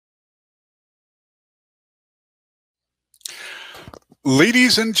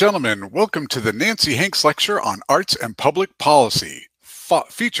Ladies and gentlemen, welcome to the Nancy Hanks Lecture on Arts and Public Policy,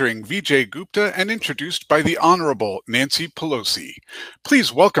 featuring Vijay Gupta and introduced by the Honorable Nancy Pelosi.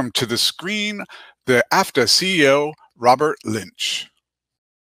 Please welcome to the screen the AFTA CEO, Robert Lynch.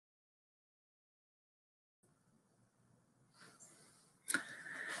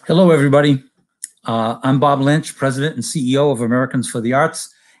 Hello, everybody. I'm Bob Lynch, President and CEO of Americans for the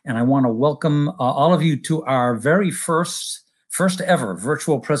Arts, and I want to welcome all of you to our very first ever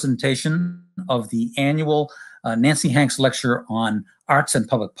virtual presentation of the annual Nancy Hanks Lecture on Arts and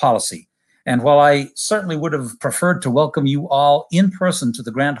Public Policy. And while I certainly would have preferred to welcome you all in person to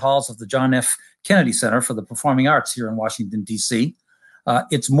the grand halls of the John F. Kennedy Center for the Performing Arts here in Washington, D.C.,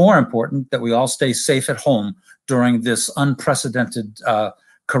 it's more important that we all stay safe at home during this unprecedented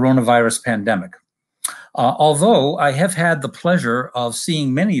coronavirus pandemic. Although I have had the pleasure of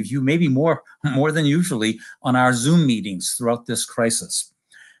seeing many of you, maybe more than usually, on our Zoom meetings throughout this crisis.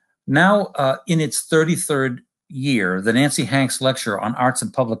 Now, in its 33rd year, the Nancy Hanks Lecture on Arts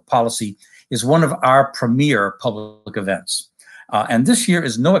and Public Policy is one of our premier public events. And this year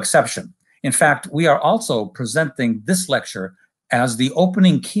is no exception. In fact, we are also presenting this lecture as the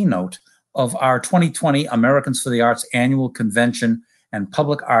opening keynote of our 2020 Americans for the Arts Annual Convention and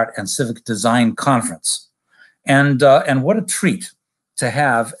Public Art and Civic Design Conference. And what a treat to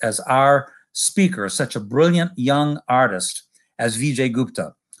have as our speaker such a brilliant young artist as Vijay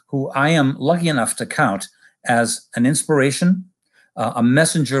Gupta, who I am lucky enough to count as an inspiration, a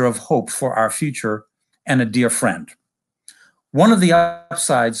messenger of hope for our future, and a dear friend. One of the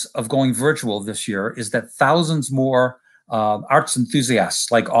upsides of going virtual this year is that thousands more arts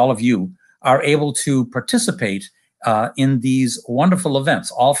enthusiasts like all of you are able to participate in these wonderful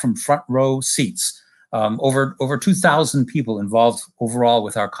events, all from front row seats. Over 2,000 people involved overall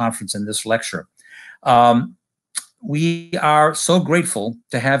with our conference and this lecture. We are so grateful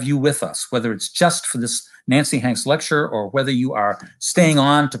to have you with us, whether it's just for this Nancy Hanks Lecture or whether you are staying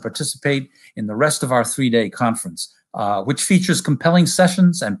on to participate in the rest of our three-day conference, which features compelling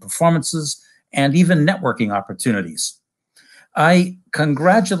sessions and performances and even networking opportunities. I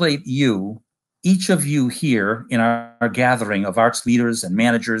congratulate you, each of you here in our gathering of arts leaders and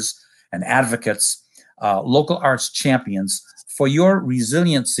managers and advocates, local arts champions, for your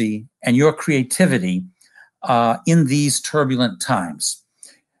resiliency and your creativity in these turbulent times.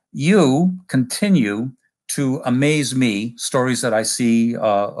 You continue to amaze me, stories that I see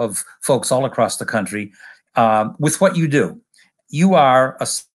of folks all across the country, with what you do. You are a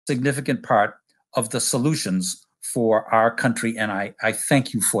significant part of the solutions for our country, and I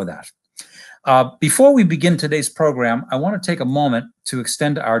thank you for that. Before we begin today's program, I want to take a moment to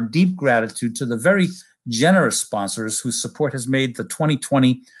extend our deep gratitude to the very generous sponsors whose support has made the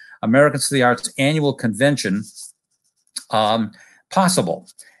 2020 Americans for the Arts Annual Convention possible,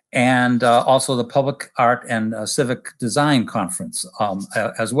 and also the Public Art and Civic Design Conference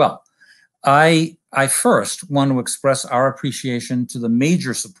as well. I first want to express our appreciation to the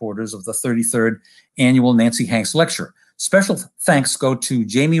major supporters of the 33rd Annual Nancy Hanks Lecture. Special thanks go to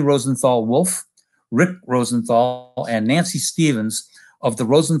Jamie Rosenthal Wolf, Rick Rosenthal, and Nancy Stevens of the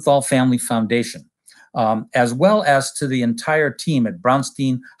Rosenthal Family Foundation, as well as to the entire team at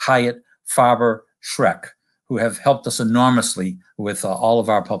Brownstein, Hyatt, Farber, Schreck, who have helped us enormously with all of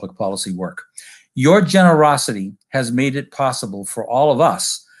our public policy work. Your generosity has made it possible for all of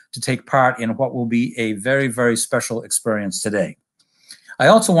us to take part in what will be a very, very special experience today. I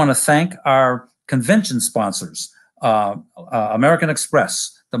also want to thank our convention sponsors, American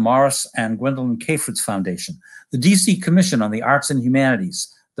Express, the Morris and Gwendolyn Cafritz Foundation, the DC Commission on the Arts and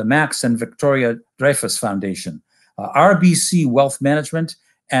Humanities, the Max and Victoria Dreyfus Foundation, RBC Wealth Management,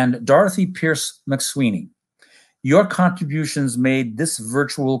 and Dorothy Pierce McSweeney. Your contributions made this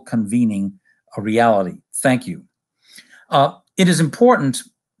virtual convening a reality. Thank you. It is important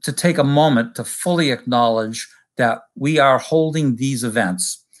to take a moment to fully acknowledge that we are holding these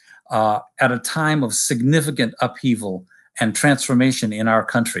events at a time of significant upheaval and transformation in our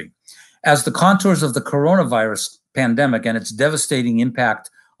country. As the contours of the coronavirus pandemic and its devastating impact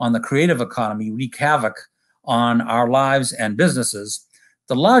on the creative economy wreak havoc on our lives and businesses,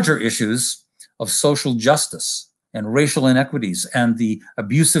 the larger issues of social justice and racial inequities and the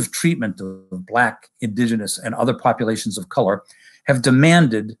abusive treatment of Black, Indigenous, and other populations of color have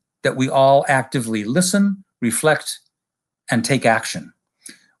demanded that we all actively listen, reflect, and take action.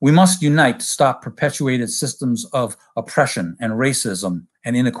 We must unite to stop perpetuated systems of oppression and racism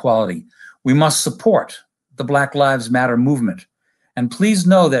and inequality. We must support the Black Lives Matter movement. And please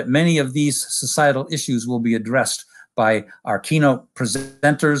know that many of these societal issues will be addressed by our keynote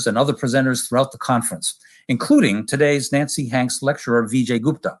presenters and other presenters throughout the conference, including today's Nancy Hanks lecturer, Vijay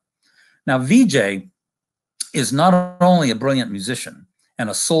Gupta. Now, Vijay is not only a brilliant musician and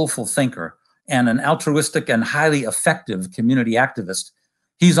a soulful thinker and an altruistic and highly effective community activist,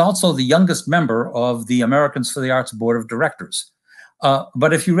 he's also the youngest member of the Americans for the Arts Board of Directors.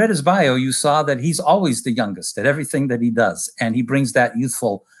 But if you read his bio, you saw that he's always the youngest at everything that he does, and he brings that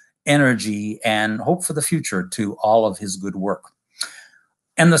youthful energy and hope for the future to all of his good work.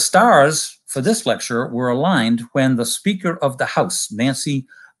 And the stars for this lecture were aligned when the Speaker of the House, Nancy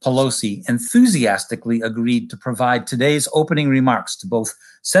Pelosi, enthusiastically agreed to provide today's opening remarks to both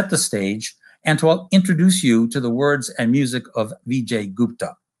set the stage and to introduce you to the words and music of Vijay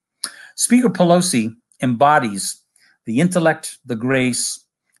Gupta. Speaker Pelosi embodies the intellect, the grace,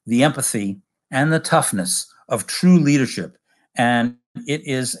 the empathy, and the toughness of true leadership. And it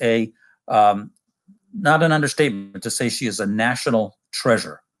is not an understatement to say she is a national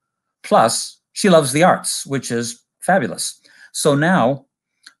treasure. Plus, she loves the arts, which is fabulous. So now,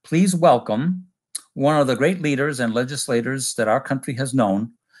 please welcome one of the great leaders and legislators that our country has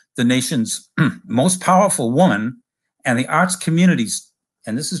known, the nation's most powerful woman, and the arts community's,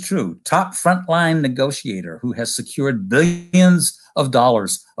 and this is true, top frontline negotiator who has secured billions of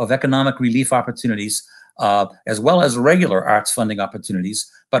dollars of economic relief opportunities, as well as regular arts funding opportunities,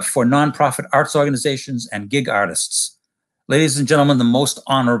 but for nonprofit arts organizations and gig artists. Ladies and gentlemen, the most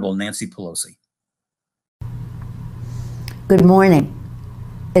honorable Nancy Pelosi. Good morning.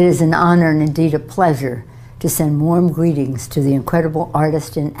 It is an honor and indeed a pleasure to send warm greetings to the incredible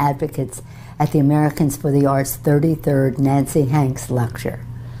artists and advocates at the Americans for the Arts 33rd Nancy Hanks Lecture.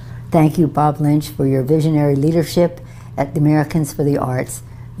 Thank you, Bob Lynch, for your visionary leadership at the Americans for the Arts.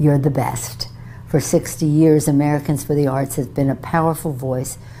 You're the best. For 60 years, Americans for the Arts has been a powerful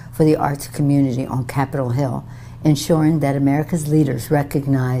voice for the arts community on Capitol Hill, ensuring that America's leaders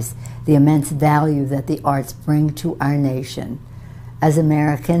recognize the immense value that the arts bring to our nation. As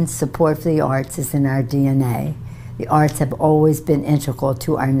Americans, support for the arts is in our DNA. The arts have always been integral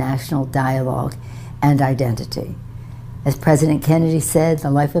to our national dialogue and identity. As President Kennedy said,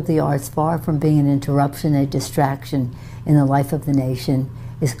 the life of the arts, far from being an interruption, a distraction in the life of the nation,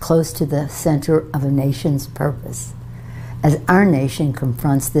 is close to the center of a nation's purpose. As our nation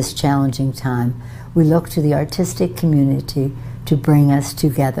confronts this challenging time, we look to the artistic community to bring us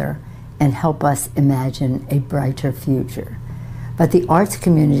together and help us imagine a brighter future. But the arts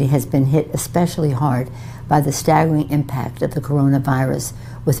community has been hit especially hard by the staggering impact of the coronavirus,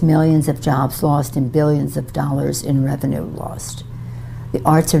 with millions of jobs lost and billions of dollars in revenue lost. The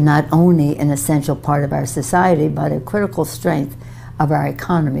arts are not only an essential part of our society, but a critical strength of our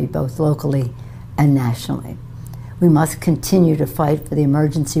economy, both locally and nationally. We must continue to fight for the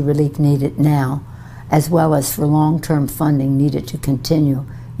emergency relief needed now, as well as for long-term funding needed to continue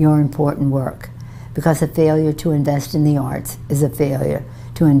your important work, because a failure to invest in the arts is a failure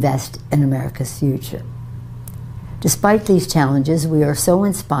to invest in America's future. Despite these challenges, we are so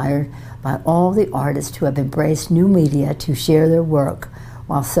inspired by all the artists who have embraced new media to share their work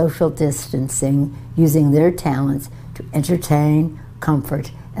while social distancing, using their talents to entertain,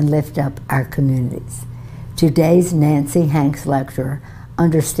 comfort, and lift up our communities. Today's Nancy Hanks lecturer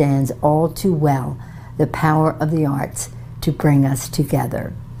understands all too well the power of the arts to bring us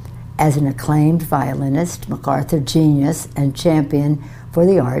together. As an acclaimed violinist, MacArthur genius, and champion for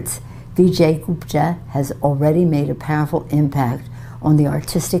the arts, Vijay Gupta has already made a powerful impact on the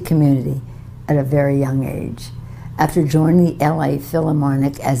artistic community at a very young age. After joining the LA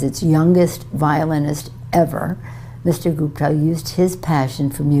Philharmonic as its youngest violinist ever, Mr. Gupta used his passion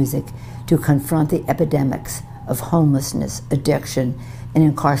for music to confront the epidemics of homelessness, addiction, and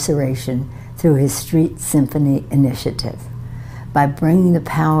incarceration through his Street Symphony initiative. By bringing the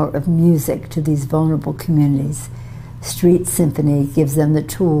power of music to these vulnerable communities, Street Symphony gives them the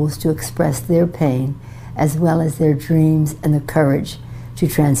tools to express their pain, as well as their dreams and the courage to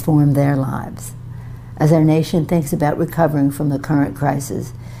transform their lives. As our nation thinks about recovering from the current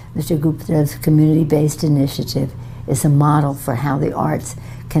crisis, Mr. Gupta's community-based initiative is a model for how the arts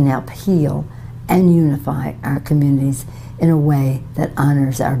can help heal and unify our communities in a way that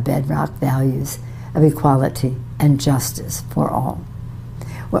honors our bedrock values of equality and justice for all.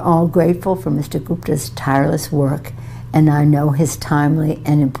 We're all grateful for Mr. Gupta's tireless work, and I know his timely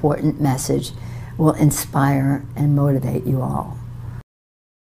and important message will inspire and motivate you all.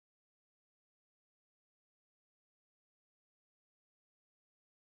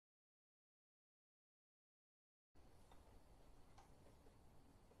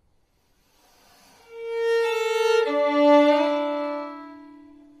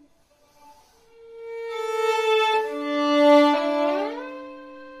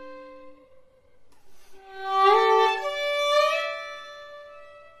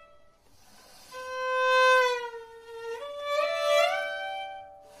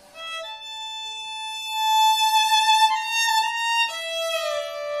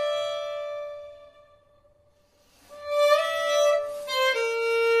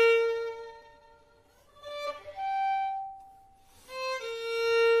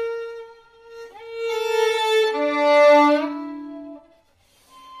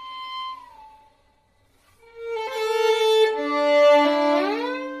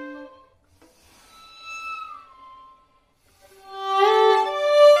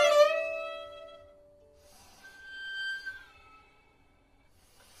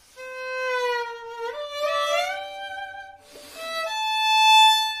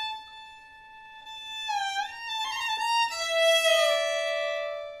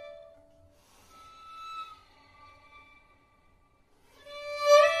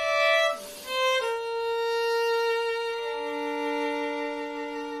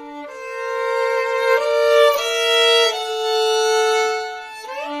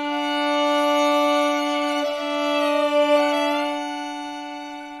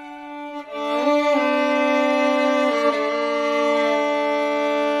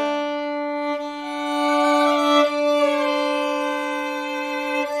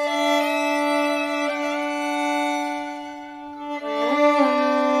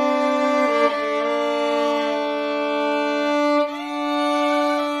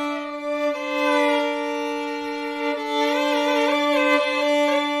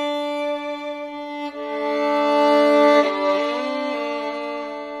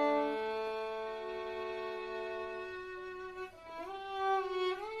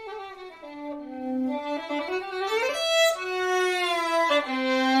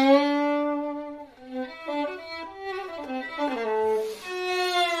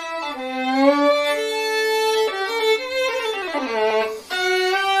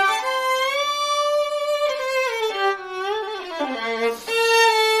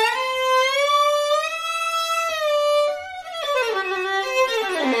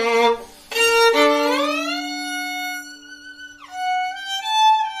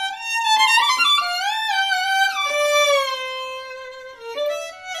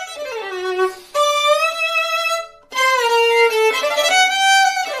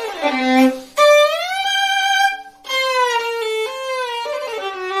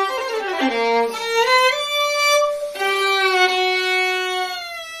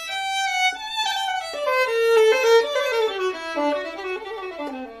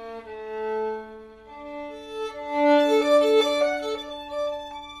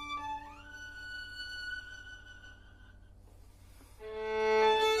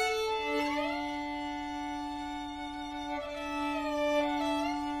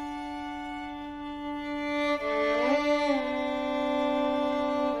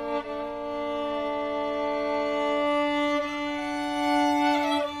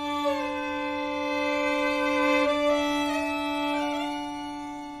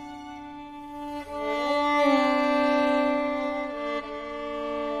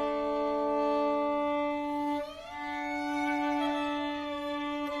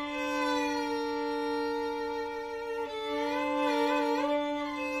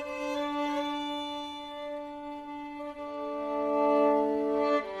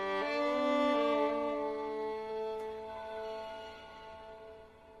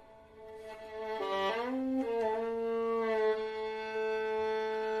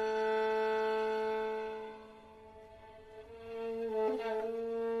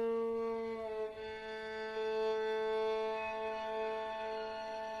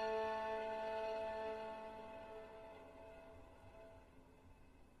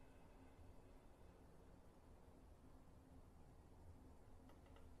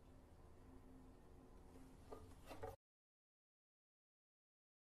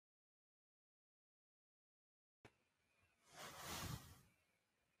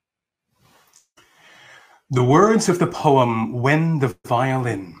 The words of the poem When the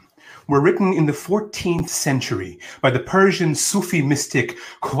Violin were written in the 14th century by the Persian Sufi mystic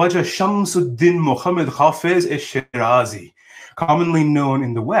Khwaja Shamsuddin Muhammad Hafez-e-Shirazi, commonly known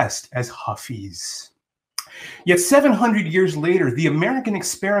in the West as Hafiz. Yet 700 years later, the American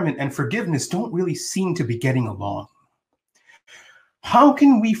experiment and forgiveness don't really seem to be getting along. How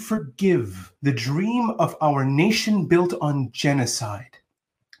can we forgive the dream of our nation built on genocide,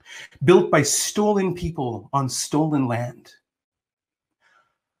 built by stolen people on stolen land?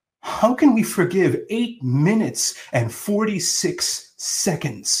 How can we forgive 8 minutes and 46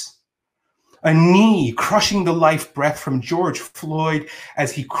 seconds? A knee crushing the life breath from George Floyd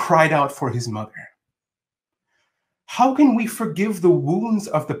as he cried out for his mother. How can we forgive the wounds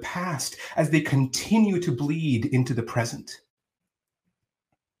of the past as they continue to bleed into the present?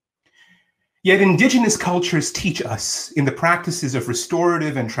 Yet indigenous cultures teach us in the practices of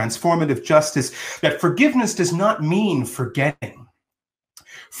restorative and transformative justice that forgiveness does not mean forgetting.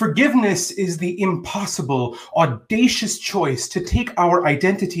 Forgiveness is the impossible, audacious choice to take our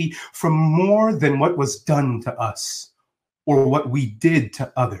identity from more than what was done to us or what we did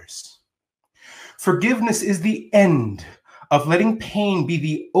to others. Forgiveness is the end of letting pain be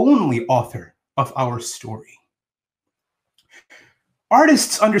the only author of our story.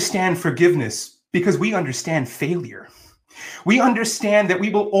 Artists understand forgiveness because we understand failure. We understand that we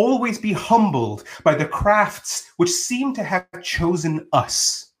will always be humbled by the crafts which seem to have chosen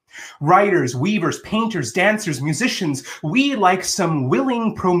us. Writers, weavers, painters, dancers, musicians, we, like some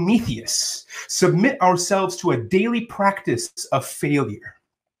willing Prometheus, submit ourselves to a daily practice of failure.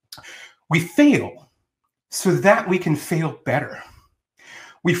 We fail so that we can fail better.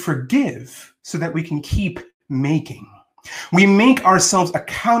 We forgive so that we can keep making. We make ourselves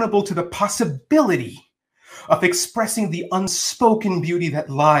accountable to the possibility of expressing the unspoken beauty that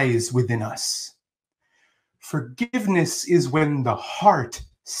lies within us. Forgiveness is when the heart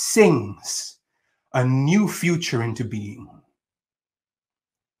sings a new future into being.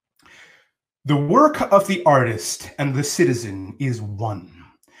 The work of the artist and the citizen is one: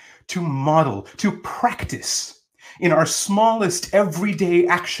 to model, to practice in our smallest everyday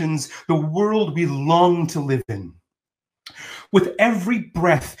actions the world we long to live in. With every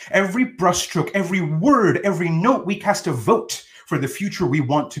breath, every brushstroke, every word, every note, we cast a vote for the future we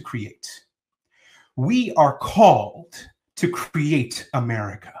want to create. We are called to create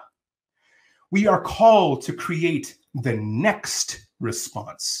America. We are called to create the next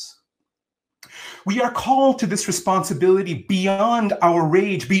response. We are called to this responsibility beyond our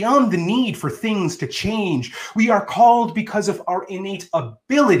rage, beyond the need for things to change. We are called because of our innate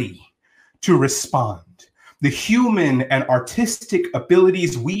ability to respond. The human and artistic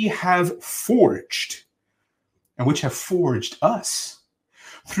abilities we have forged, and which have forged us,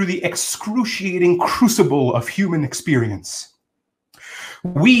 through the excruciating crucible of human experience.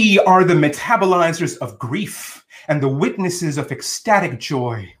 We are the metabolizers of grief and the witnesses of ecstatic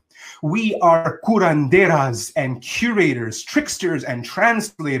joy. We are curanderas and curators, tricksters and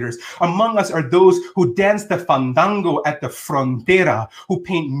translators. Among us are those who dance the fandango at the frontera, who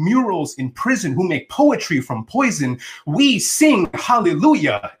paint murals in prison, who make poetry from poison. We sing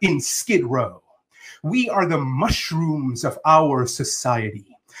hallelujah in Skid Row. We are the mushrooms of our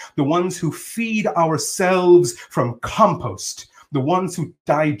society, the ones who feed ourselves from compost, the ones who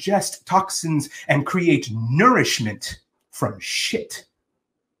digest toxins and create nourishment from shit.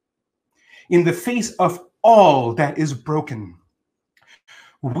 In the face of all that is broken,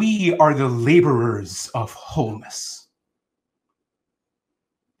 we are the laborers of wholeness.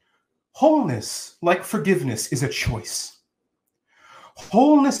 Wholeness, like forgiveness, is a choice.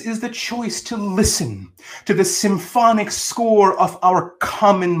 Wholeness is the choice to listen to the symphonic score of our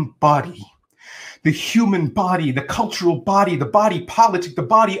common body, the human body, the cultural body, the body politic, the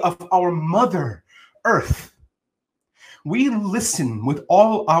body of our Mother Earth. We listen with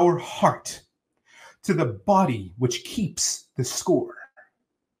all our heart to the body which keeps the score.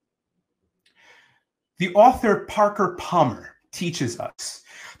 The author Parker Palmer teaches us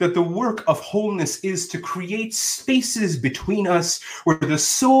that the work of wholeness is to create spaces between us where the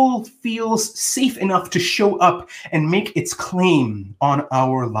soul feels safe enough to show up and make its claim on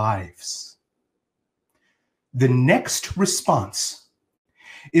our lives. The next response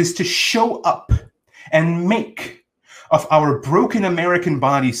is to show up and make of our broken American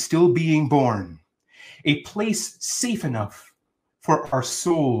body still being born a place safe enough for our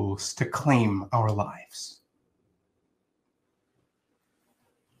souls to claim our lives.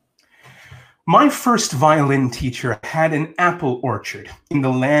 My first violin teacher had an apple orchard in the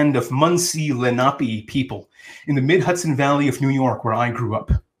land of Munsee Lenape people in the mid-Hudson Valley of New York, where I grew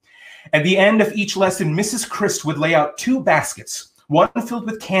up. At the end of each lesson, Mrs. Christ would lay out 2 baskets, one filled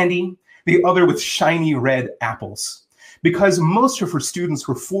with candy, the other with shiny red apples. Because most of her students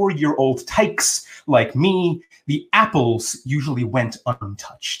were 4-year-old tykes like me, the apples usually went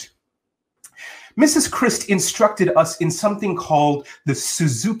untouched. Mrs. Christ instructed us in something called the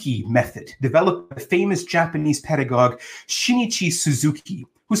Suzuki method, developed by the famous Japanese pedagogue Shinichi Suzuki,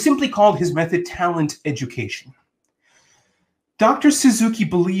 who simply called his method talent education. Dr. Suzuki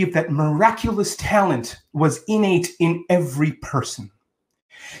believed that miraculous talent was innate in every person.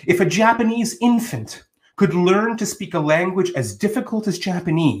 If a Japanese infant could learn to speak a language as difficult as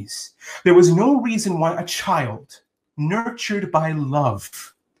Japanese, there was no reason why a child, nurtured by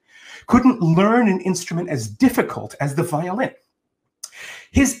love, couldn't learn an instrument as difficult as the violin.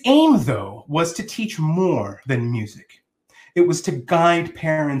 His aim, though, was to teach more than music. It was to guide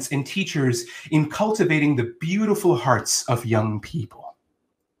parents and teachers in cultivating the beautiful hearts of young people.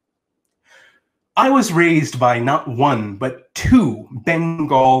 I was raised by not 1, but 2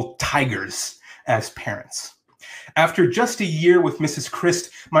 Bengal tigers as parents. After just a year with Mrs.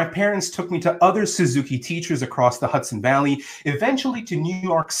 Christ, my parents took me to other Suzuki teachers across the Hudson Valley, eventually to New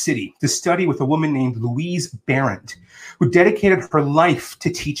York City to study with a woman named Louise Barrett, who dedicated her life to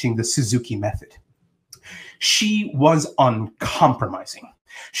teaching the Suzuki method. She was uncompromising.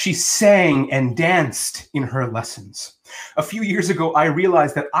 She sang and danced in her lessons. A few years ago, I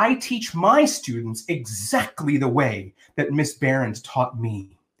realized that I teach my students exactly the way that Miss Barrett taught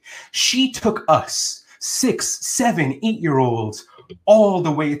me. She took us, 6, 7, 8-year-olds, all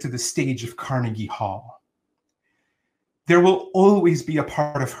the way to the stage of Carnegie Hall. There will always be a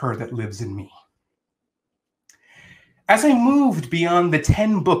part of her that lives in me. As I moved beyond the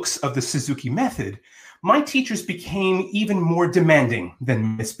 10 books of the Suzuki method, my teachers became even more demanding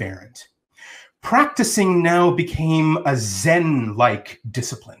than Miss Barrett. Practicing now became a Zen-like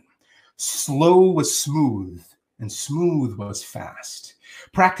discipline. Slow was smooth, and smooth was fast.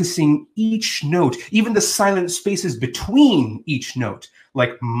 Practicing each note, even the silent spaces between each note,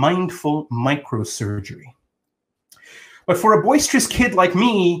 like mindful microsurgery. But for a boisterous kid like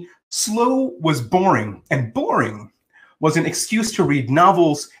me, slow was boring, and boring was an excuse to read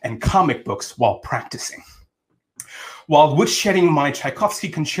novels and comic books while practicing. While woodshedding my Tchaikovsky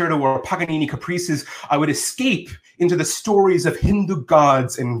concerto or Paganini caprices, I would escape into the stories of Hindu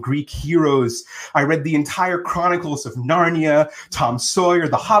gods and Greek heroes. I read the entire chronicles of Narnia, Tom Sawyer,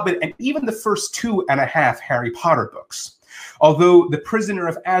 The Hobbit, and even the first 2.5 Harry Potter books. Although The Prisoner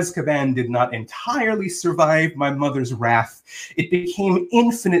of Azkaban did not entirely survive my mother's wrath, it became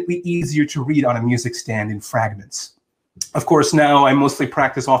infinitely easier to read on a music stand in fragments. Of course, now I mostly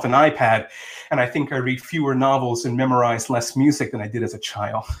practice off an iPad, and I think I read fewer novels and memorize less music than I did as a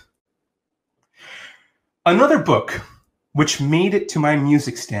child. Another book which made it to my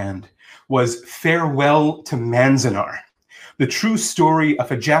music stand was Farewell to Manzanar, the true story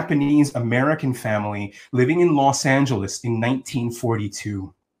of a Japanese-American family living in Los Angeles in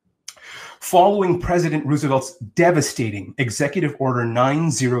 1942. Following President Roosevelt's devastating Executive Order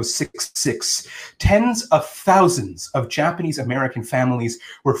 9066, tens of thousands of Japanese-American families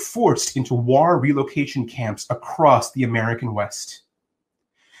were forced into war relocation camps across the American West.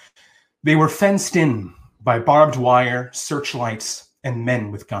 They were fenced in by barbed wire, searchlights, and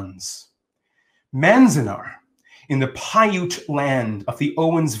men with guns. Manzanar, in the Paiute land of the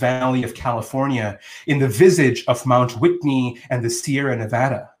Owens Valley of California, in the visage of Mount Whitney and the Sierra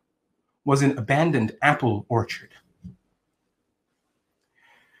Nevada, was an abandoned apple orchard.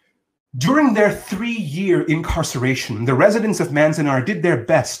 During their 3-year incarceration, the residents of Manzanar did their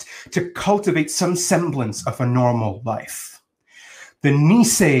best to cultivate some semblance of a normal life. The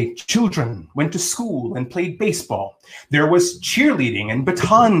Nisei children went to school and played baseball. There was cheerleading and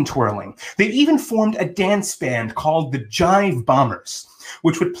baton twirling. They even formed a dance band called the Jive Bombers,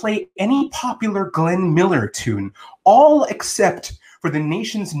 which would play any popular Glenn Miller tune, all except for the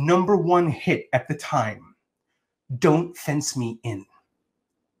nation's #1 hit at the time, Don't Fence Me In.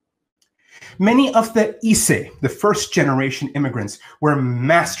 Many of the Issei, the first-generation immigrants, were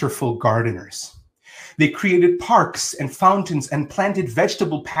masterful gardeners. They created parks and fountains and planted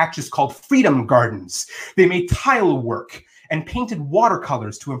vegetable patches called freedom gardens. They made tile work and painted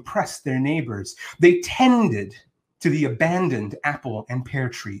watercolors to impress their neighbors. They tended to the abandoned apple and pear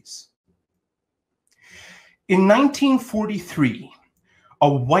trees. In 1943, a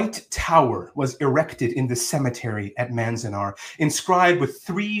white tower was erected in the cemetery at Manzanar, inscribed with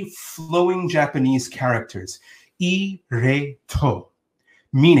 3 flowing Japanese characters, I-Re-To,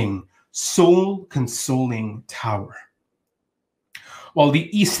 meaning soul-consoling tower. While the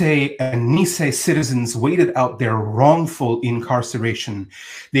Issei and Nisei citizens waited out their wrongful incarceration,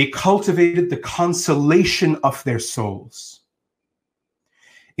 they cultivated the consolation of their souls.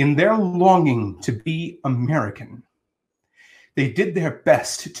 In their longing to be American, they did their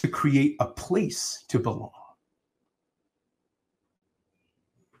best to create a place to belong.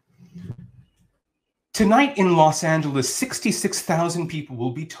 Tonight in Los Angeles, 66,000 people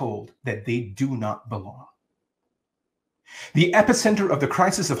will be told that they do not belong. The epicenter of the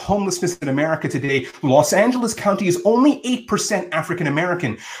crisis of homelessness in America today, Los Angeles County is only 8% African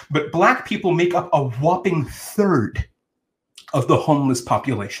American, but Black people make up a whopping third of the homeless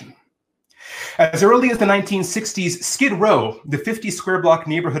population. As early as the 1960s, Skid Row, the 50 square block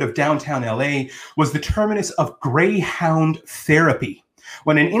neighborhood of downtown LA, was the terminus of Greyhound therapy,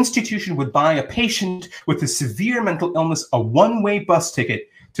 when an institution would buy a patient with a severe mental illness a one-way bus ticket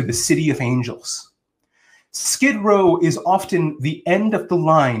to the City of Angels. Skid Row is often the end of the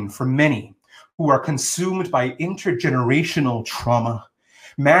line for many who are consumed by intergenerational trauma,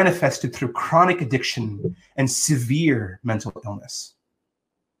 manifested through chronic addiction and severe mental illness.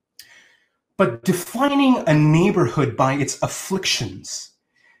 But defining a neighborhood by its afflictions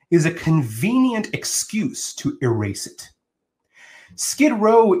is a convenient excuse to erase it. Skid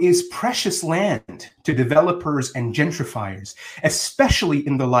Row is precious land to developers and gentrifiers, especially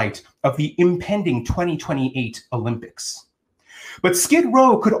in the light of the impending 2028 Olympics. But Skid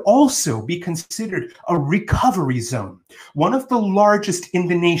Row could also be considered a recovery zone, one of the largest in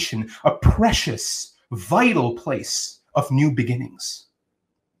the nation, a precious, vital place of new beginnings.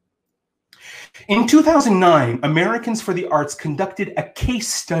 In 2009, Americans for the Arts conducted a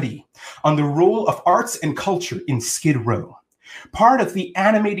case study on the role of arts and culture in Skid Row. Part of the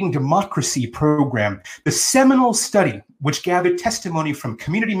Animating Democracy program, the seminal study, which gathered testimony from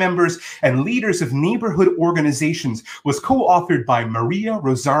community members and leaders of neighborhood organizations, was co-authored by Maria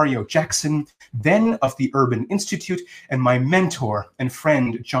Rosario Jackson, then of the Urban Institute, and my mentor and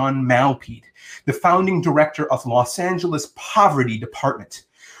friend, John Malpede, the founding director of Los Angeles Poverty Department,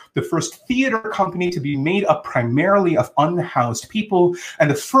 the first theater company to be made up primarily of unhoused people,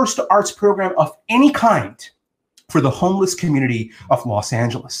 and the first arts program of any kind for the homeless community of Los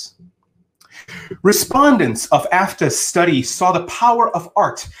Angeles. Respondents of AFTA's study saw the power of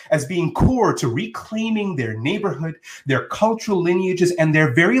art as being core to reclaiming their neighborhood, their cultural lineages, and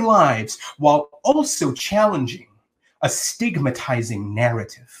their very lives, while also challenging a stigmatizing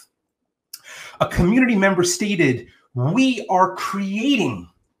narrative. A community member stated, "We are creating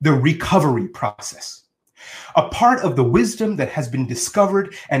the recovery process. A part of the wisdom that has been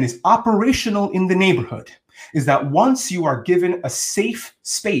discovered and is operational in the neighborhood is that once you are given a safe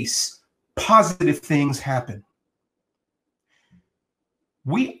space, positive things happen.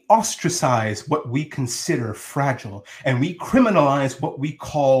 We ostracize what we consider fragile, and we criminalize what we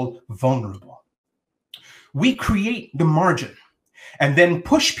call vulnerable. We create the margin and then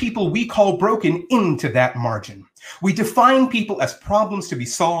push people we call broken into that margin. We define people as problems to be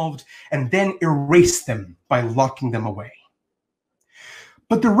solved and then erase them by locking them away.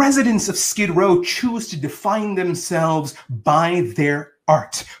 But the residents of Skid Row choose to define themselves by their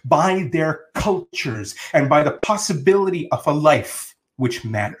art, by their cultures, and by the possibility of a life which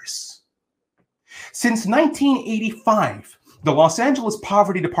matters. Since 1985, the Los Angeles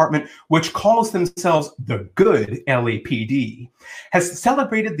Poverty Department, which calls themselves the Good LAPD, has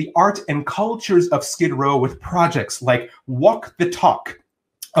celebrated the art and cultures of Skid Row with projects like Walk the Talk,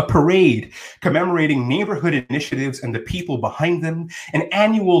 a parade commemorating neighborhood initiatives and the people behind them, an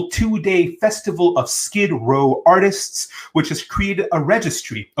annual 2-day festival of Skid Row artists, which has created a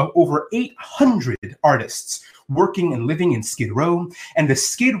registry of over 800 artists working and living in Skid Row, and the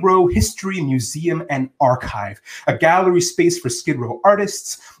Skid Row History Museum and Archive, a gallery space for Skid Row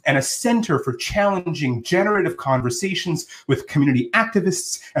artists, and a center for challenging generative conversations with community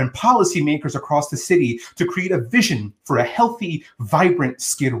activists and policymakers across the city to create a vision for a healthy, vibrant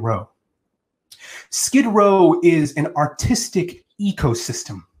Skid Row. Skid Row is an artistic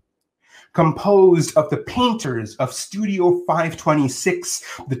ecosystem composed of the painters of Studio 526,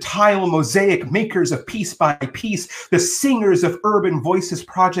 the tile mosaic makers of Piece by Piece, the singers of Urban Voices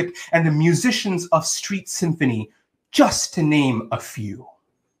Project, and the musicians of Street Symphony, just to name a few.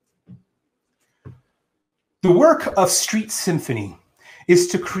 The work of Street Symphony is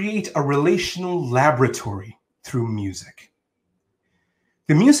to create a relational laboratory through music.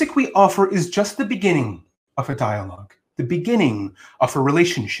 The music we offer is just the beginning of a dialogue, the beginning of a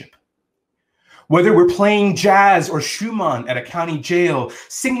relationship. Whether we're playing jazz or Schumann at a county jail,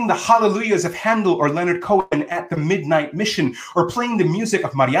 singing the hallelujahs of Handel or Leonard Cohen at the Midnight Mission, or playing the music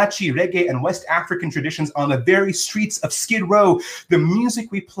of mariachi, reggae, and West African traditions on the very streets of Skid Row, the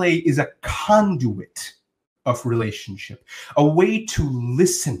music we play is a conduit of relationship, a way to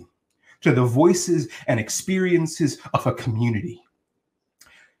listen to the voices and experiences of a community.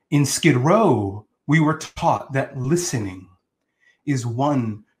 In Skid Row, we were taught that listening is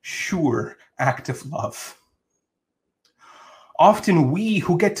one sure act of love. Often we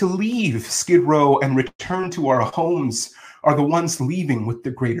who get to leave Skid Row and return to our homes are the ones leaving with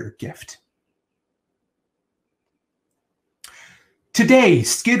the greater gift. Today,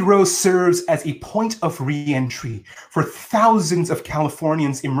 Skid Row serves as a point of re-entry for thousands of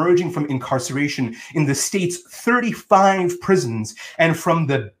Californians emerging from incarceration in the state's 35 prisons and from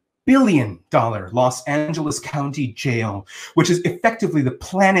the billion-dollar Los Angeles County Jail, which is effectively the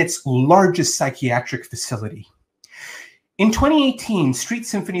planet's largest psychiatric facility. In 2018, Street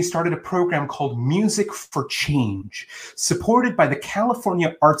Symphony started a program called Music for Change, supported by the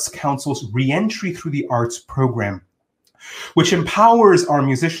California Arts Council's Reentry Through the Arts program, which empowers our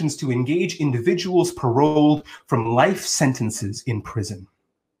musicians to engage individuals paroled from life sentences in prison.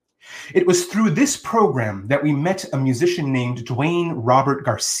 It was through this program that we met a musician named Dwayne Robert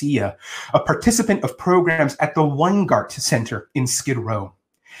Garcia, a participant of programs at the Weingart Center in Skid Row.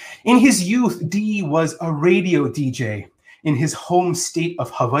 In his youth, D was a radio DJ in his home state of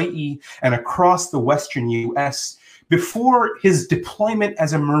Hawaii and across the Western US before his deployment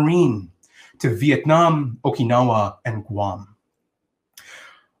as a Marine to Vietnam, Okinawa, and Guam.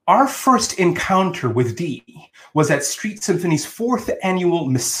 Our first encounter with D was at Street Symphony's 4th annual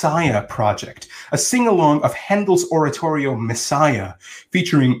Messiah project, a sing-along of Handel's oratorio Messiah,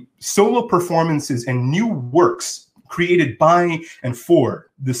 featuring solo performances and new works created by and for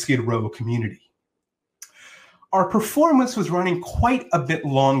the Skid Row community. Our performance was running quite a bit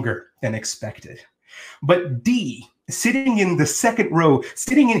longer than expected, but D, sitting in the second row,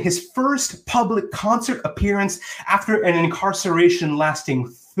 sitting in his first public concert appearance after an incarceration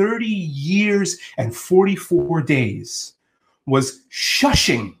lasting 30 years and 44 days, was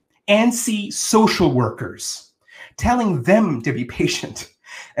shushing antsy social workers, telling them to be patient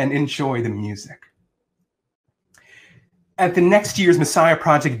and enjoy the music. At the next year's Messiah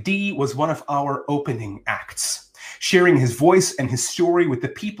Project, D was one of our opening acts, sharing his voice and his story with the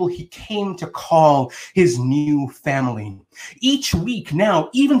people he came to call his new family. Each week now,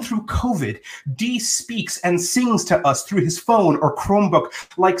 even through COVID, D speaks and sings to us through his phone or Chromebook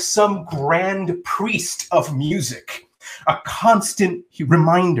like some grand priest of music, a constant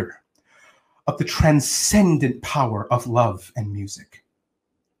reminder of the transcendent power of love and music.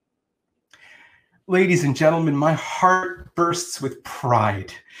 Ladies and gentlemen, my heart bursts with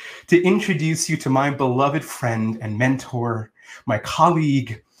pride to introduce you to my beloved friend and mentor, my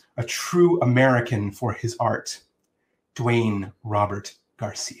colleague, a true American for his art, Dwayne Robert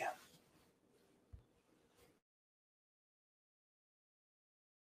Garcia.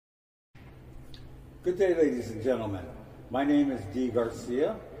 Good day, ladies and gentlemen. My name is D.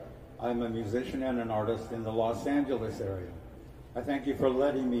 Garcia. I'm a musician and an artist in the Los Angeles area. I thank you for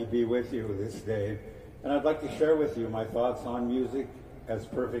letting me be with you this day, and I'd like to share with you my thoughts on music as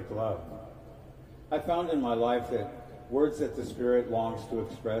perfect love. I found in my life that words that the spirit longs to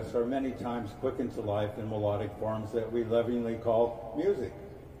express are many times quickened to life in melodic forms that we lovingly call music.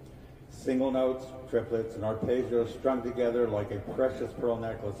 Single notes, triplets, and arpeggios strung together like a precious pearl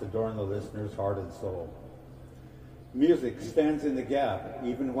necklace adorn the listener's heart and soul. Music stands in the gap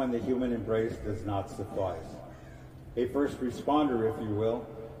even when the human embrace does not suffice. A first responder, if you will,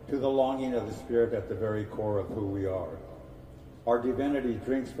 to the longing of the spirit at the very core of who we are. Our divinity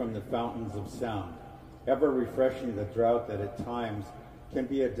drinks from the fountains of sound, ever refreshing the drought that at times can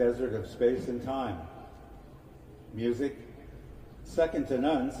be a desert of space and time. Music, second to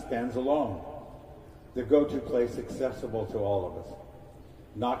none, stands alone, the go-to place accessible to all of us,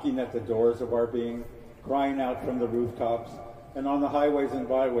 knocking at the doors of our being, crying out from the rooftops, and on the highways and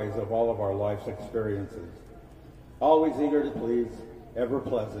byways of all of our life's experiences. Always eager to please, ever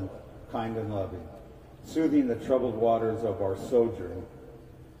pleasant, kind and loving, soothing the troubled waters of our sojourn,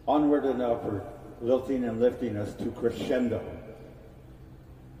 onward and upward, lilting and lifting us to crescendo,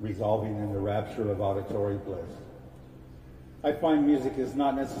 resolving in the rapture of auditory bliss. I find music is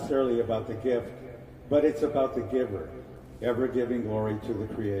not necessarily about the gift, but it's about the giver, ever giving glory to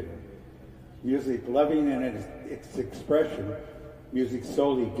the Creator. Music, loving in its expression, music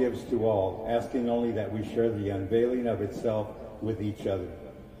solely gives to all, asking only that we share the unveiling of itself with each other.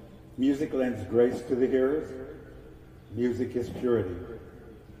 Music lends grace to the hearers. Music is purity.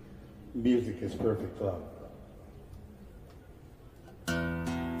 Music is perfect love.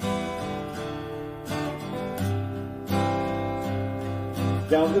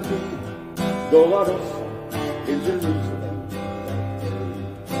 Down the beat, Dolorosa in Jerusalem,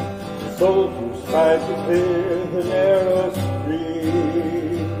 soldiers tried to clear the narrow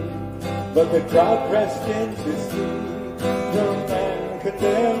street, but the crowd pressed in to see the man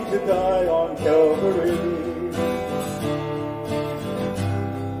condemned to die on Calvary.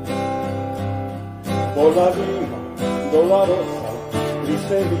 Por la vía dolorosa,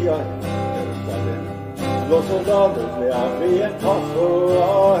 tristería en Jerusalén, los soldados le abrían paso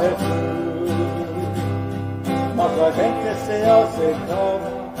a Jesús, mas la gente se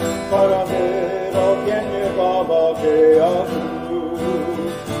acercaba para ver a quien llevaba aquella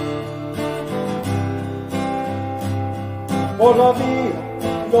cruz. Por la vía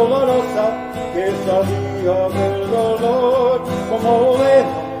dolorosa que salía del dolor, como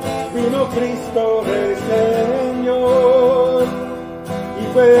oveja vino Cristo Rey Señor, y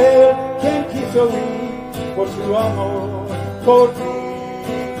fue Él quien quiso ir por su amor, por ti,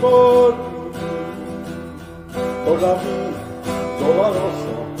 por la vida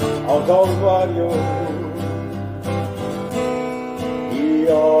dolorosa al Calvario, y a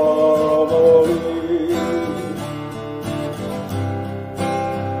morir.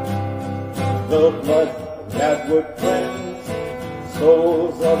 The blood that would cleanse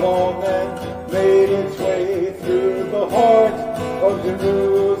souls of all men made its way through the heart of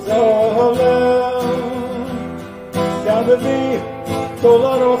Jerusalem. Down the Via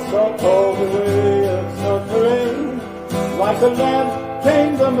Dolorosa, called the way of suffering, like a lamb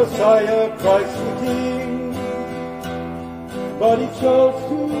came the Messiah, Christ the King. But he chose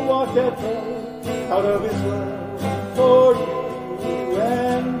to walk that road out of his love for you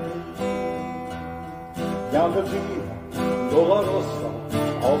and me. Down the Via Dolorosa,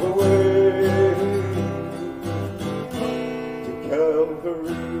 all the way to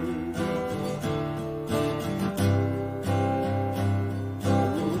Calvary.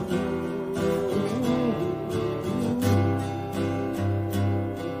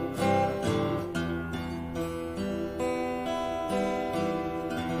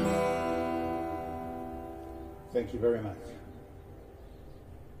 Thank you very much.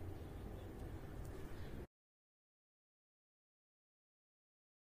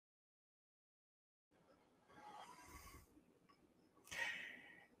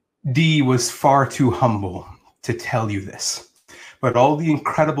 Dee was far too humble to tell you this, but all the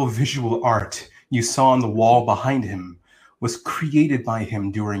incredible visual art you saw on the wall behind him was created by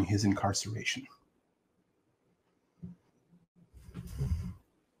him during his incarceration.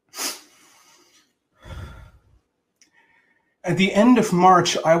 At the end of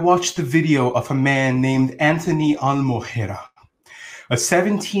March, I watched the video of a man named Anthony Almojera, a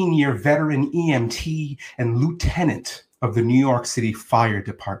 17-year veteran EMT and lieutenant of the New York City Fire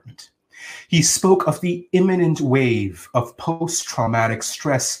Department. He spoke of the imminent wave of post-traumatic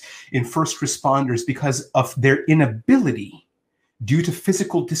stress in first responders because of their inability, due to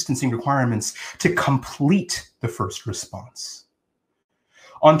physical distancing requirements, to complete the first response.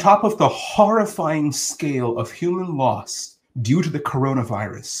 On top of the horrifying scale of human loss due to the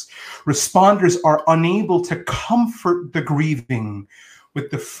coronavirus, responders are unable to comfort the grieving with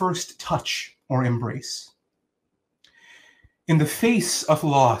the first touch or embrace. In the face of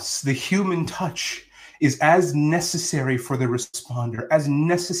loss, the human touch is as necessary for the responder, as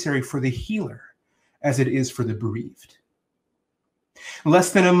necessary for the healer, as it is for the bereaved.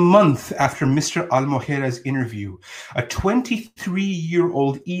 Less than a month after Mr. Almojera's interview, a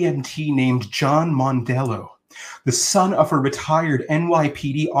 23-year-old EMT named John Mondello, the son of a retired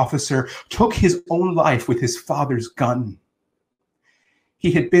NYPD officer, took his own life with his father's gun.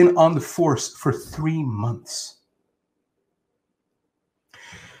 He had been on the force for 3 months.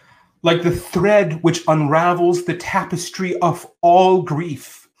 Like the thread which unravels the tapestry of all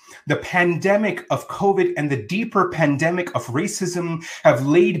grief, the pandemic of COVID and the deeper pandemic of racism have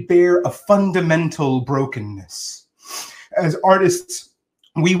laid bare a fundamental brokenness. As artists,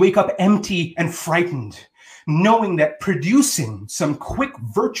 we wake up empty and frightened, knowing that producing some quick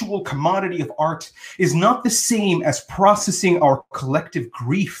virtual commodity of art is not the same as processing our collective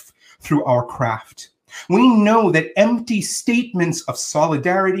grief through our craft. We know that empty statements of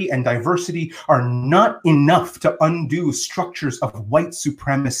solidarity and diversity are not enough to undo structures of white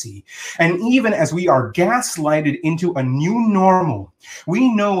supremacy. And even as we are gaslighted into a new normal, we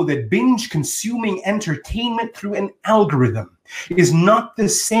know that binge consuming entertainment through an algorithm is not the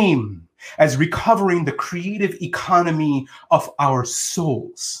same as recovering the creative economy of our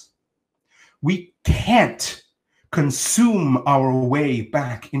souls. We can't consume our way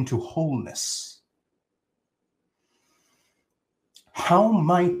back into wholeness. How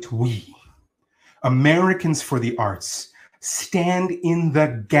might we, Americans for the Arts, stand in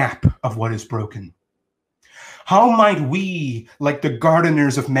the gap of what is broken? How might we, like the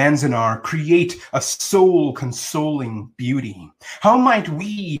gardeners of Manzanar, create a soul-consoling beauty? How might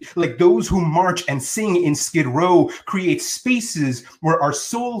we, like those who march and sing in Skid Row, create spaces where our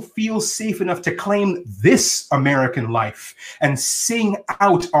soul feels safe enough to claim this American life and sing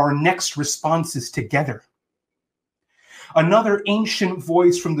out our next responses together? Another ancient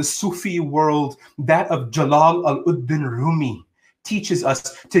voice from the Sufi world, that of Jalal al-Uddin Rumi, teaches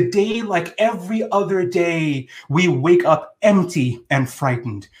us today, like every other day, we wake up empty and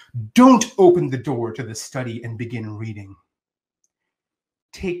frightened. Don't open the door to the study and begin reading.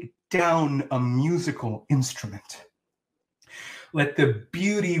 Take down a musical instrument. Let the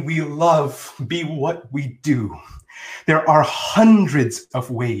beauty we love be what we do. There are hundreds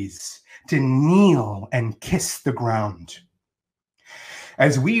of ways to kneel and kiss the ground.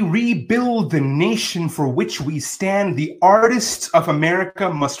 As we rebuild the nation for which we stand, the artists of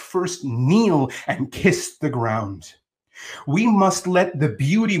America must first kneel and kiss the ground. We must let the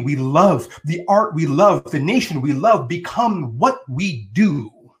beauty we love, the art we love, the nation we love become what we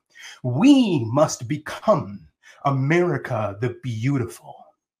do. We must become America the beautiful.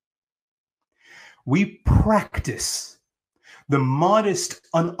 We practice the modest,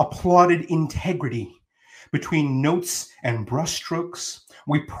 unapplauded integrity between notes and brushstrokes.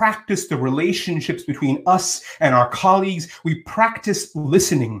 We practice the relationships between us and our colleagues. We practice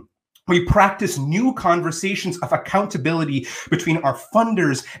listening. We practice new conversations of accountability between our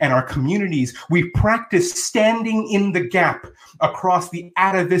funders and our communities. We practice standing in the gap across the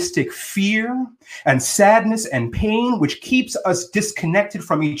atavistic fear and sadness and pain, which keeps us disconnected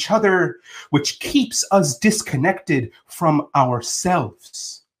from each other, which keeps us disconnected from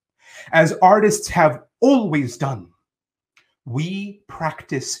ourselves. As artists have always done, we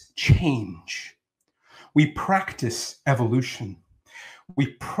practice change. We practice evolution. We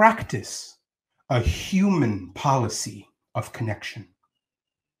practice a human policy of connection.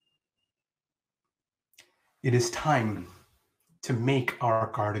 It is time to make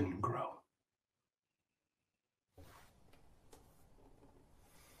our garden grow.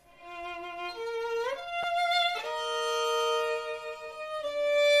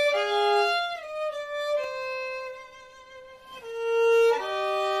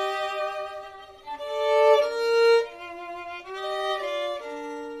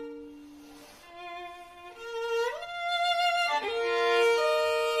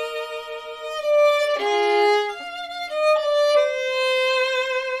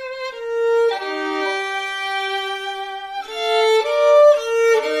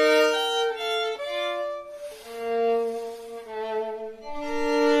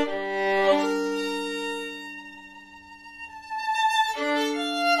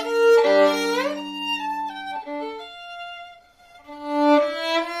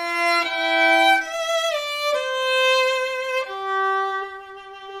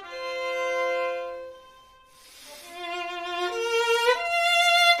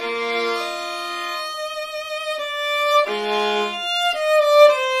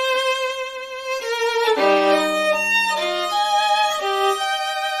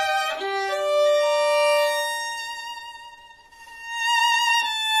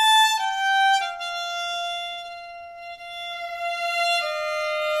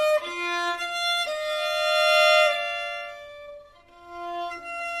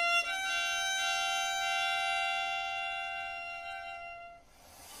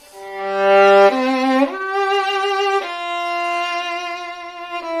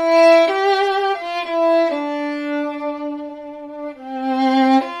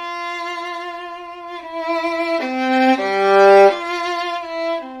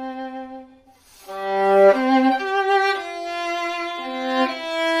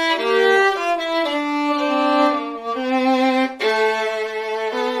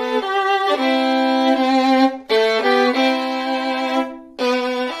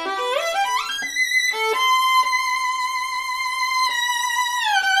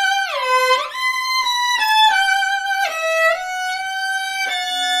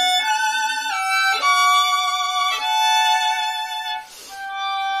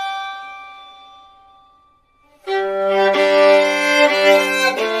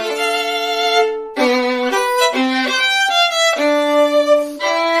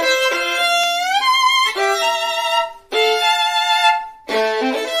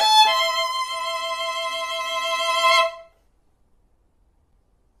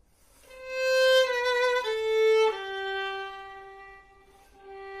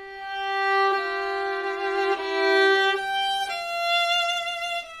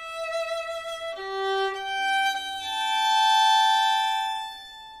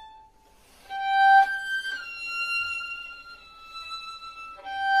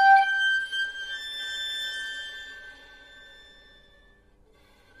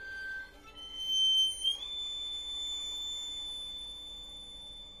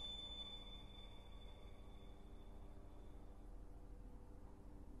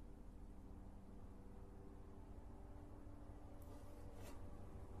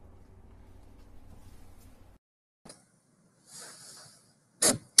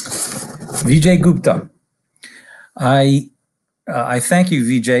 Vijay Gupta. I thank you,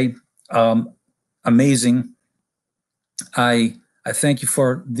 Vijay. Amazing. I thank you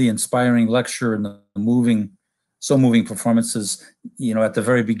for the inspiring lecture and the moving performances. You know, at the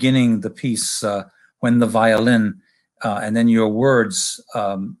very beginning, the piece, when the violin, and then your words,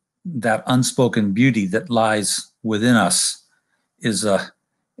 that unspoken beauty that lies within us, is a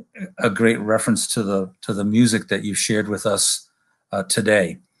great reference to the music that you shared with us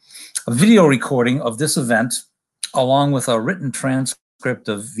today. A video recording of this event, along with a written transcript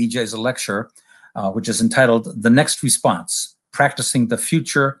of Vijay's lecture, which is entitled "The Next Response: Practicing the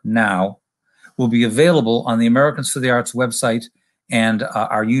Future Now," will be available on the Americans for the Arts website and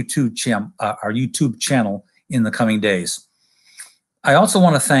our YouTube channel in the coming days. I also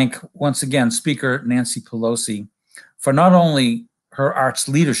want to thank, once again, Speaker Nancy Pelosi for not only her arts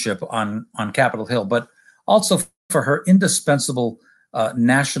leadership on Capitol Hill, but also for her indispensable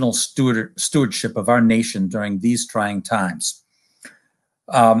national stewardship of our nation during these trying times.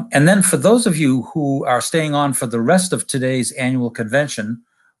 And then for those of you who are staying on for the rest of today's annual convention,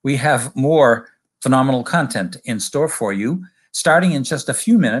 we have more phenomenal content in store for you. Starting in just a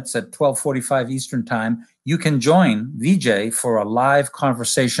few minutes at 12:45 Eastern Time, you can join Vijay for a live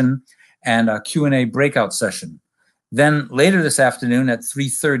conversation and a Q&A breakout session. Then later this afternoon at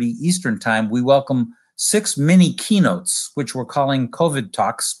 3:30 Eastern Time, we welcome 6 mini keynotes, which we're calling COVID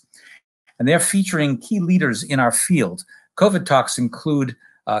Talks, and they're featuring key leaders in our field. COVID Talks include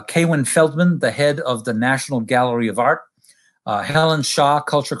Kaywin Feldman, the head of the National Gallery of Art, Helen Shaw,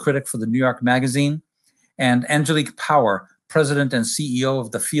 culture critic for the New York Magazine, and Angelique Power, president and CEO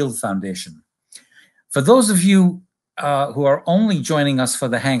of the Field Foundation. For those of you who are only joining us for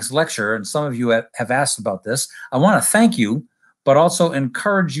the Hanks lecture, and some of you have asked about this, I want to thank you, but also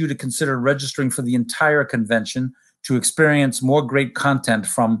encourage you to consider registering for the entire convention to experience more great content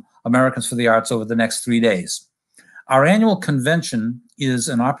from Americans for the Arts over the next 3 days. Our annual convention is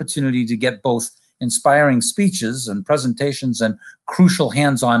an opportunity to get both inspiring speeches and presentations and crucial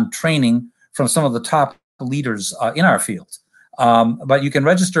hands-on training from some of the top leaders in our field. But you can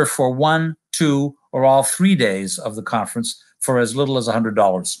register for 1, 2, or all 3 days of the conference for as little as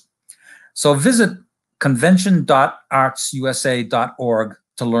 $100. So visit convention.artsusa.org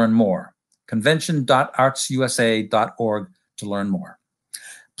to learn more. Convention.artsusa.org to learn more.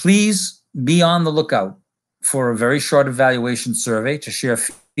 Please be on the lookout for a very short evaluation survey to share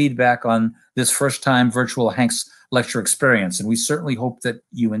feedback on this first-time virtual Hanks lecture experience, and we certainly hope that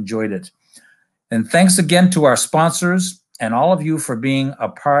you enjoyed it. And thanks again to our sponsors and all of you for being a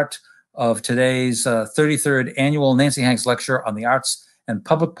part of today's 33rd Annual Nancy Hanks Lecture on the Arts and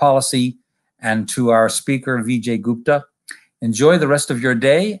Public Policy, and to our speaker, Vijay Gupta. Enjoy the rest of your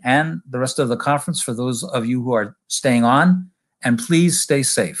day and the rest of the conference for those of you who are staying on, and please stay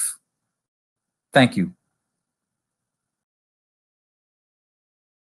safe. Thank you.